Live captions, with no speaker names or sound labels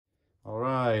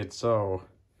Alright, so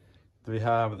we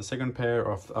have the second pair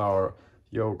of our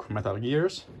Yoke metal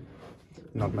gears.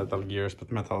 Not metal gears,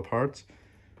 but metal parts.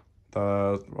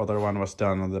 The other one was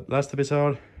done on the last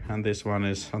episode, and this one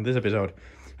is on this episode.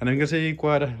 And you can see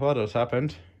quite a lot has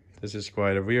happened. This is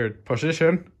quite a weird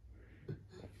position.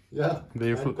 Yeah,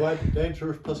 and quite a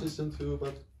dangerous position too,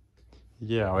 but...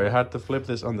 Yeah, we had to flip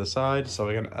this on the side so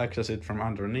we can access it from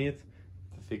underneath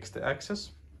to fix the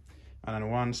access. And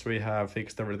then once we have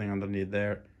fixed everything underneath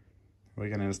there, we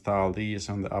can install these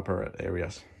on the upper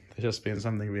areas. This has been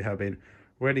something we have been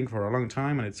waiting for a long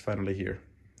time, and it's finally here.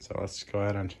 So let's go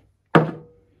ahead and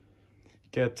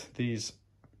get these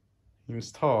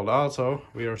installed. Also,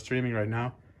 we are streaming right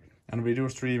now, and we do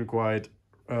stream quite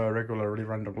regularly,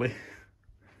 randomly.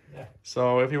 Yeah.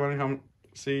 So if you want to come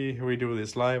see we do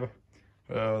this live,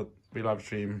 we live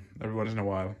stream every once in a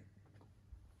while.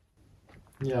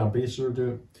 Yeah, be sure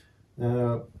to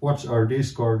watch our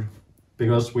Discord,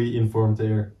 because we inform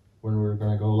there when we're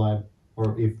gonna go live,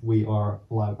 or if we are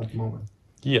live at the moment.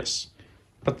 Yes,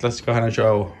 but let's go ahead and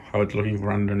show how it's looking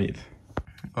for underneath.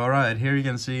 Alright, here you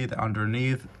can see the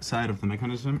underneath side of the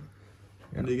mechanism.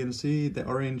 Yeah. And you can see the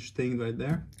orange thing right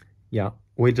there. Yeah,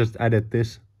 we just added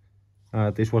this.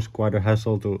 This was quite a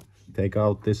hassle to take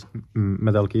out this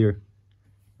metal gear.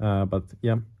 But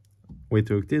yeah, we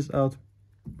took this out,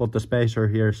 put the spacer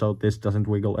here so this doesn't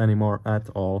wiggle anymore at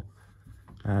all.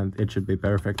 And it should be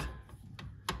perfect.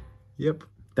 Yep.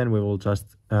 Then we will just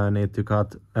need to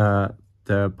cut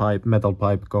the metal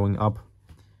pipe going up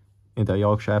in the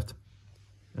yoke shaft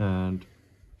and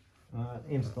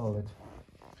install it.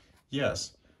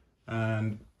 Yes,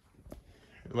 and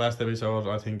last episode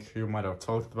I think you might have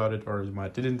talked about it, or you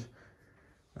might didn't.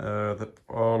 The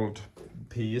old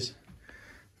piece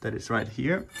that is right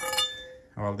here,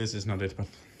 well, this is not it,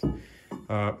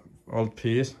 but old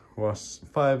piece was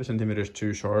 5 centimeters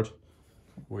too short,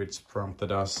 which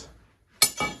prompted us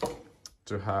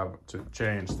to have to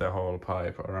change the whole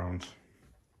pipe around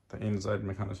the inside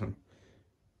mechanism,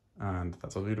 and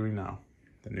that's what we're doing now.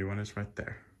 The new one is right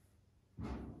there.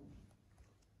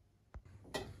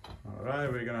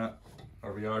 Alright,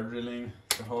 we are drilling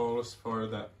the holes for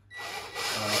the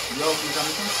yoke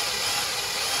mechanism.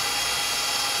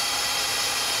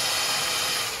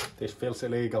 This feels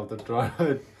illegal to try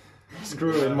a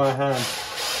screw in my hand.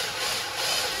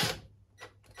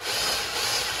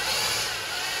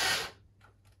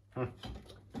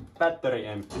 Battery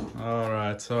empty.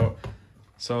 Alright, so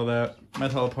the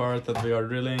metal part that we are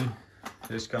drilling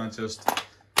is gonna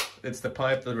it's the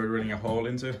pipe that we're drilling a hole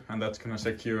into, and that's gonna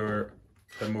secure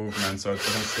the movement so it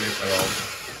doesn't slip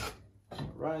at all.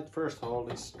 Right, first hole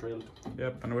is drilled.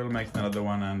 Yep, and we'll make another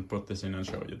one and put this in and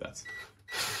show you that.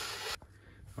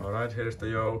 Alright, here's the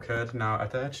yoke head now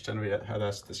attached, and we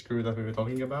attached the screw that we were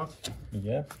talking about.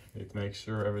 Yeah. It makes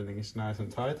sure everything is nice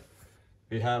and tight.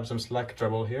 We have some slack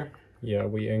trouble here. Yeah,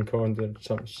 we encountered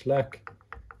some slack,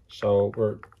 so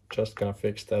we're just gonna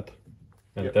fix that,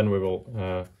 and then we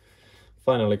will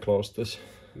finally close this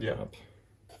up.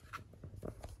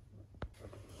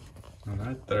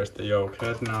 Alright, there's the yoke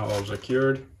head now all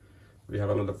secured. We have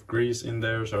a lot of grease in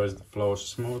there so it flows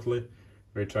smoothly.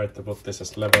 We tried to put this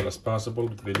as level as possible,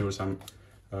 but we do some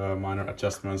minor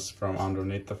adjustments from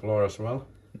underneath the floor as well.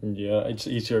 Yeah, it's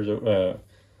easier to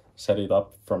set it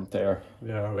up from there.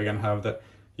 Yeah, we can have the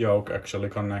yoke actually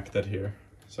connected here,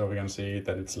 so we can see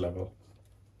that it's level.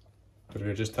 But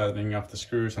we're just tightening up the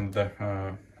screws and the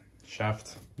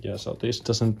shaft. Yeah, so this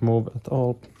doesn't move at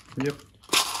all. Yep.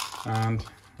 And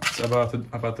it's about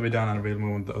to be done, and we'll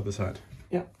move on the other side.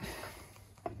 Yeah.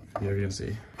 Here you can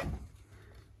see.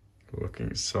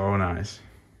 Looking so nice.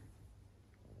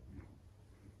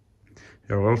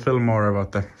 Yeah, we'll film more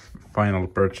about the final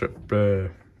product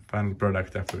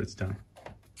after it's done.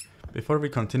 Before we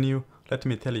continue, let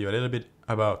me tell you a little bit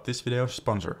about this video's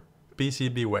sponsor,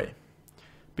 PCBWay.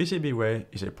 PCBWay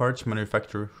is a parts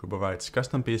manufacturer who provides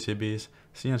custom PCBs,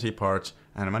 CNC parts,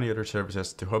 and many other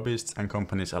services to hobbyists and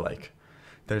companies alike.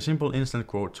 Their simple instant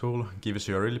quote tool gives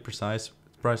you a really precise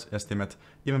price estimate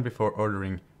even before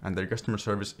ordering, and their customer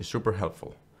service is super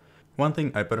helpful. One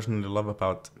thing I personally love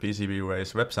about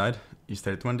PCBWay's website is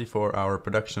their 24-hour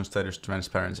production status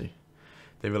transparency.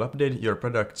 They will update your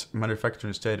product's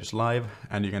manufacturing status live,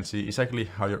 and you can see exactly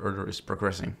how your order is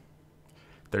progressing.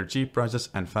 Their cheap prices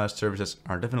and fast services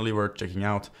are definitely worth checking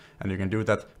out, and you can do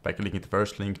that by clicking the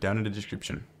first link down in the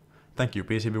description. Thank you,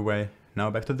 PCBWay. Now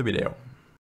back to the video.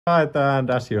 Right, and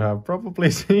as you have probably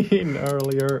seen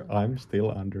earlier, I'm still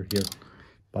under here,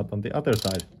 but on the other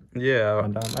side. Yeah.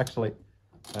 And I'm actually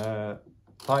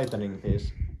tightening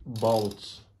these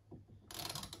bolts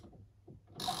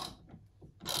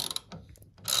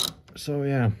So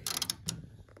yeah,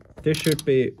 this should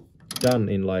be done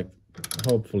in like,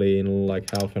 hopefully in like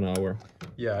half an hour.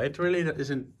 Yeah, it really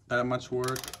isn't that much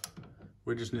work.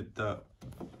 We just need to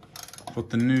put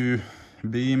the new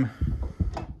beam,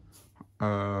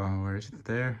 where is it,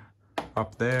 there?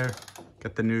 Up there.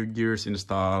 Get the new gears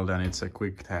installed, and it's a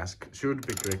quick task. Should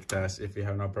be quick task if we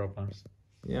have no problems.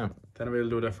 Yeah. Then we'll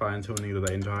do the fine tuning to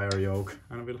the entire yoke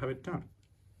and we'll have it done.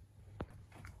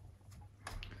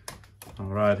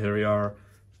 Alright, here we are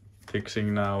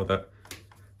fixing now the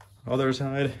other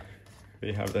side.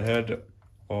 We have the head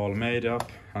all made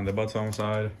up, on the bottom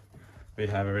side we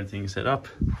have everything set up.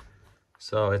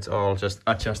 So it's all just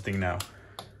adjusting now.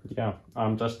 Yeah,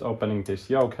 I'm just opening this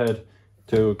yoke head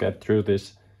to get through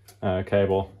this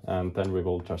cable, and then we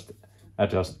will just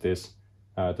adjust this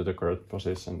to the correct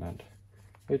position, and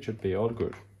it should be all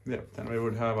good. Yeah, then we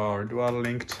would have our dual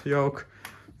linked yoke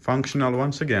functional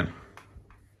once again.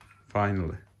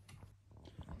 Finally.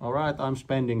 Alright, I'm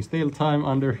spending still time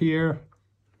under here,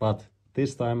 but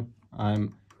this time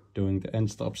I'm doing the end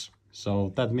stops.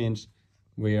 So that means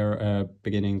we are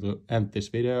beginning to end this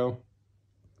video.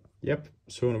 Yep,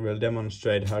 soon we'll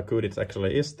demonstrate how good it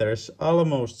actually is. There's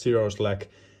almost zero slack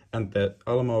and the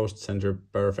almost center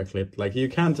perfectly. Like you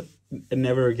can't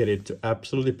never get it to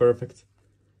absolutely perfect.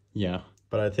 Yeah.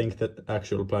 But I think that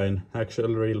actual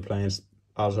real planes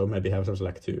also maybe have some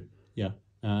slack too. Yeah,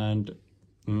 and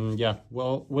yeah,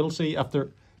 well, we'll see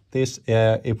after this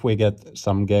if we get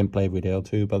some gameplay video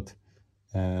too, but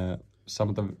some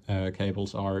of the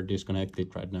cables are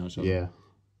disconnected right now, so yeah,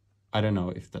 I don't know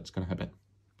if that's gonna happen,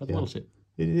 but yeah. We'll see.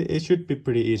 It should be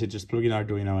pretty easy, just plug in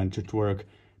Arduino and it should work,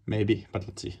 maybe, but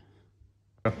let's see.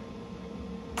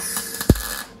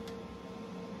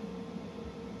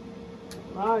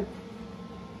 Right,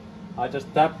 I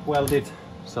just tap welded,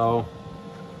 so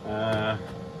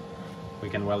we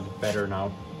can weld it better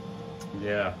now.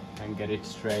 Yeah. And get it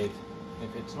straight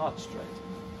if it's not straight.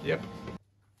 Yep.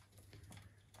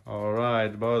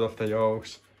 Alright, both of the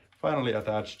yokes finally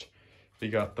attached. We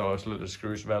got those little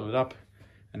screws welded up,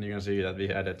 and you can see that we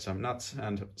added some nuts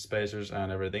and spacers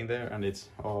and everything there, and it's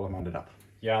all mounted up.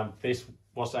 Yeah, this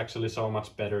was actually so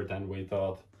much better than we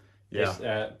thought.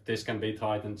 Yeah. This can be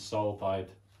tightened so tight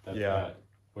that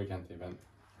we can't even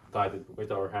tighten it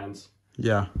with our hands.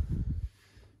 Yeah.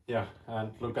 Yeah,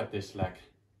 and look at this slack.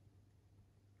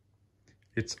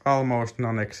 It's almost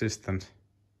non-existent.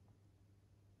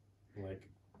 Like,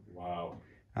 wow.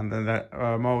 And then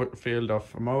the field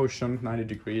of motion, 90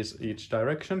 degrees each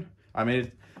direction. I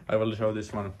mean, I will show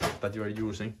this one that you are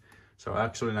using. So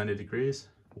actually 90 degrees.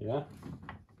 Yeah.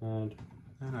 And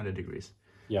 90 degrees.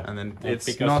 Yeah. And then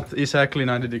it's not exactly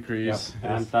 90 degrees.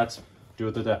 Yeah, and that's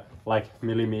due to the like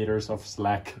millimeters of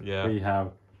slack we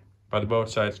have. But both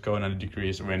sides go 90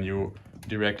 degrees when you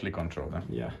directly control them.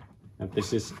 Yeah. And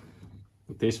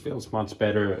this feels much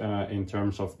better in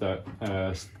terms of the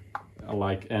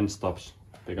like end stops,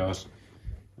 because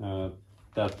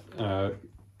that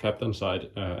captain side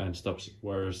end stops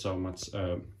were so much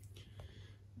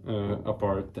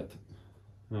apart that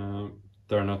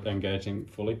they're not engaging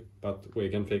fully, but we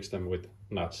can fix them with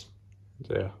nuts.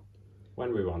 Yeah.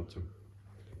 When we want to.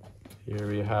 Here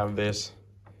we have this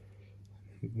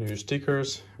new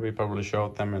stickers. We probably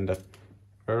showed them in the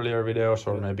earlier videos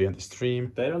or maybe in the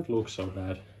stream. They don't look so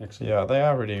bad, actually. Yeah, they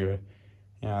are really good.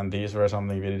 And these were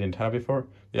something we didn't have before.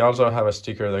 They also have a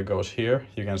sticker that goes here.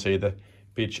 You can see the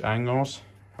pitch angles,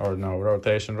 or no,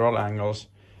 rotation roll angles.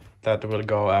 That will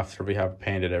go after we have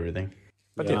painted everything.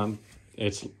 But yeah,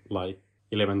 it's like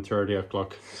 11:30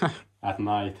 o'clock at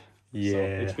night. Yeah. So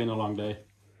it's been a long day.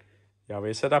 Yeah,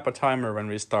 we set up a timer when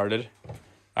we started.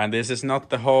 And this is not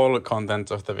the whole content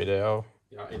of the video.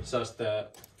 Yeah, it's just the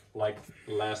like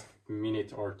last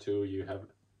minute or two you have.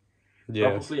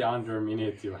 Yes. Probably under a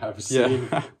minute you have seen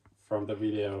from the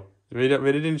video. We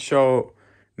didn't show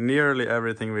nearly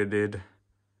everything we did.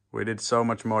 We did so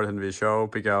much more than we show,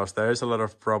 because there is a lot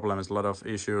of problems, a lot of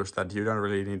issues that you don't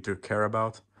really need to care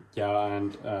about. Yeah,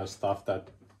 and stuff that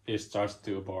is just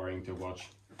too boring to watch.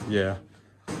 Yeah.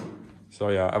 So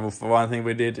yeah, one thing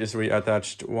we did is we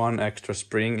attached one extra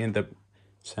spring in the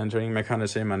centering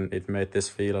mechanism, and it made this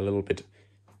feel a little bit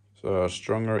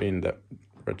stronger in the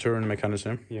return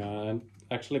mechanism. Yeah, and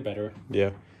actually better.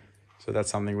 Yeah. So that's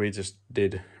something we just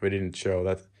did. We didn't show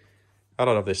that. A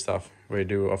lot of this stuff we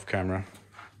do off camera.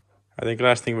 I think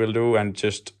last thing we'll do, and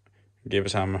just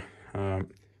give some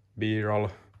B-roll,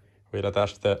 we'll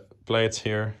attach the plates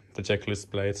here, the checklist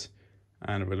plates,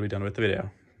 and we'll be done with the video.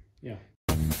 Yeah.